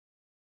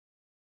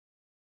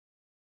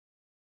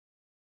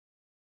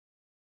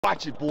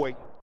Watch it, boy.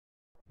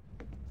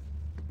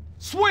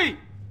 Sweet!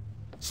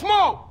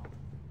 Smoke!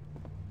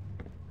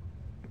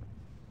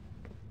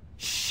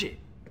 Shit,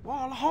 where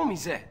all the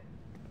homies at?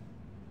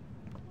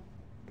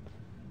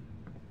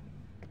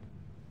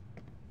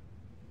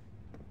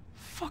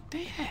 Fuck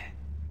they at?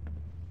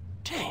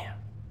 Damn.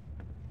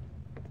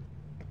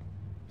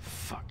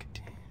 Fuck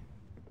it.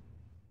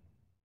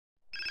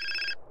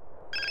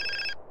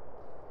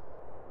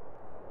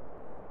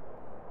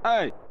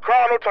 Hey.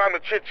 Carl, no time to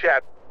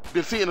chit-chat.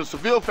 Been seeing a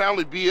Seville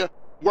family beer,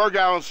 work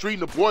out on the street,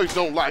 and the boys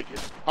don't like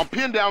it. I'm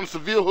pinned down in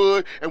Seville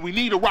hood, and we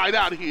need a ride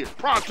out of here.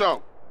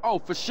 Pronto. Oh,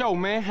 for sure,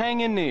 man.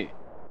 Hang in there.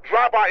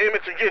 Drive by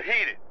Emmett and get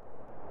heated.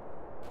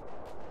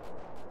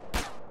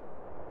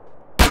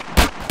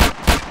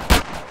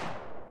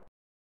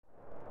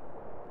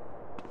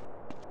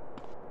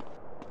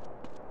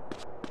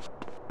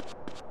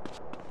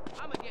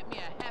 I'ma get me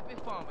a happy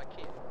farmer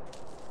kid.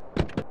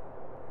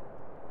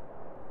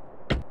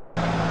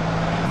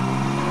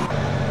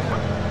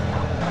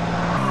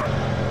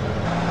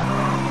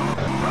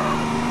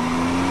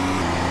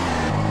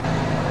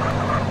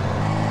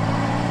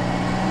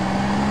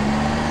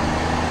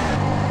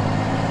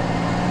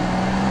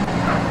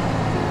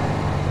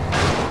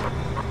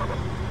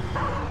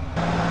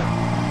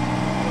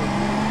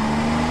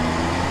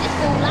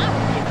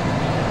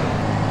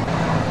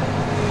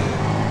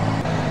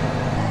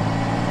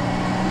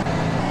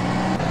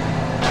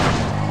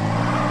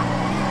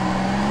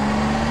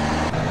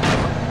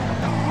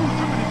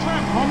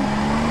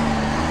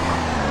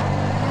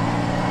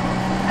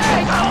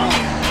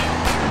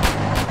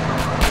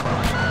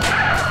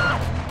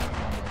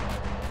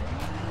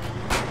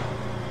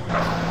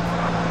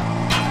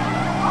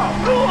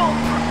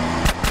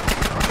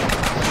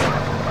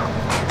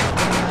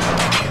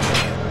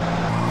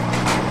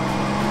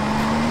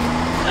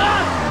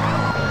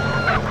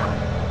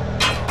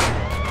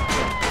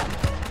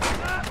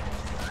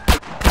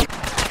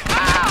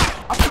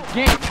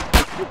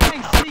 You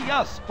can't see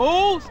us,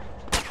 fools!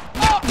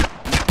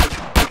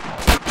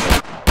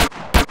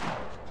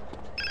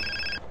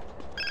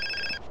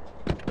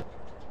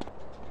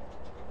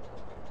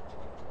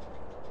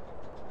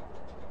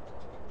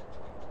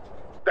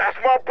 That's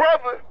my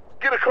brother.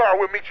 Get a car,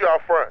 we'll meet you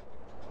out front.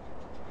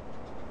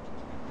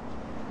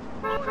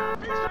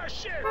 Piece of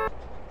shit!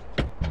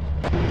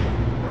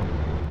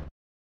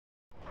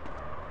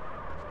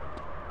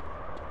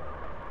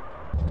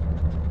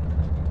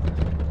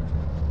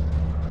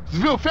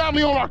 Seville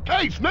family on our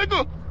case,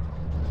 nigga!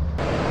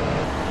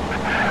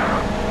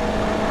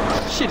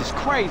 Shit is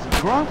crazy,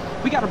 bro.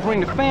 We gotta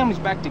bring the families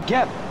back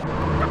together.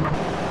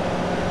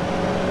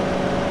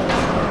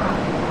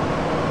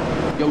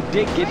 Yo,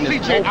 Dick getting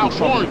his vocal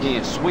trouble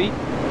again, sweet.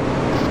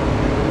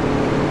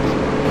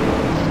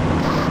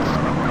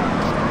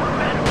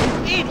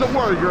 Don't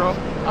worry, girl.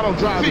 I don't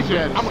drive this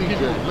bad. I'm gonna give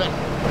you a lesson.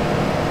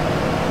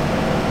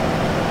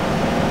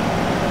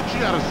 She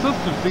got a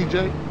sister,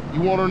 CJ.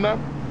 You want her now?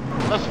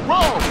 Let's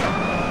roll!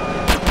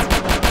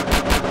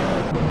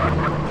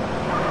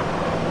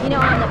 You know,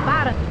 on the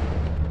bottom.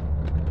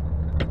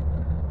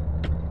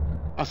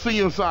 I'll see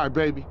you inside,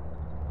 baby.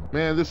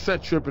 Man, this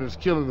set tripping is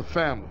killing the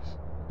families.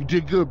 You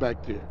did good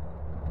back there.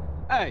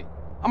 Hey,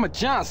 I'm a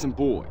Johnson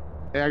boy.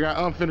 Hey, I got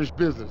unfinished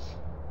business.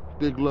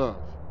 Big love.